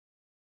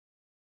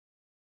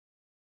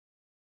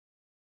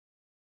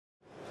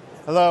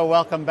Hello,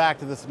 welcome back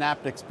to the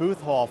Synaptics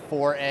booth, Hall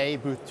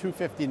 4A, booth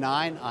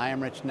 259. I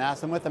am Rich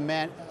Nass. I'm with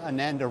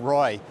Ananda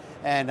Roy.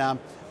 And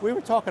we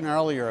were talking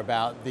earlier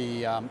about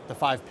the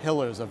 5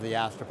 pillars of the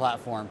Astra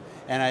platform.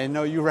 And I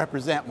know you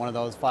represent one of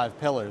those 5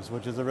 pillars,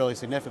 which is a really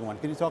significant one.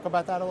 Can you talk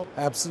about that a little?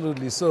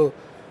 Absolutely. So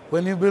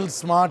when you build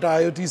smart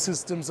IoT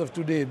systems of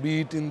today, be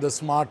it in the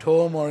smart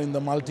home or in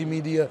the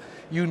multimedia,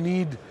 you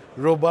need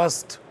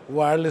robust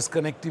wireless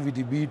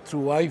connectivity, be it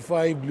through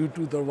Wi-Fi,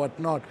 Bluetooth or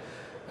whatnot.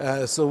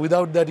 So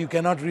without that, you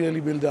cannot really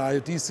build an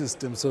IoT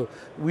system. So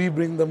we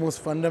bring the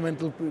most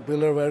fundamental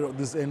pillar where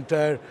this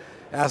entire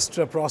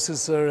Astra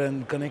processor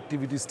and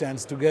connectivity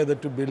stands together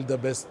to build the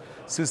best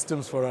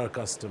systems for our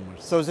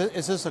customers. So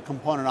is this a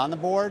component on the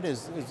board?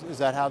 Is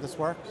that how this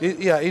works?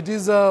 It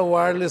is a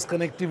wireless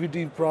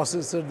connectivity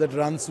processor that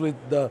runs with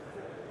the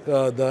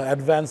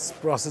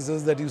advanced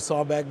processors that you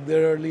saw back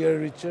there earlier,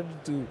 Richard,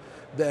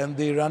 and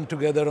they run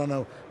together on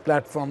a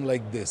platform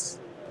like this.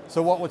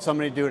 So what would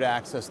somebody do to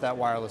access that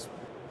wireless?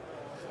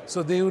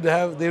 So they would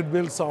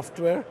build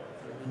software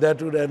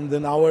and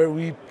then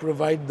we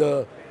provide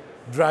the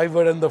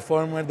driver and the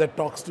firmware that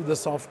talks to the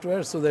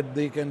software so that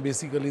they can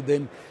basically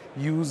then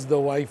use the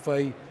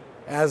Wi-Fi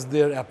as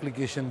their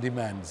application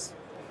demands.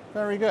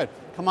 Very good.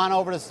 Come on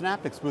over to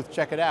Synaptics booth,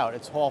 check it out.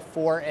 It's Hall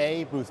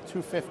 4A, booth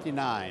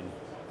 259.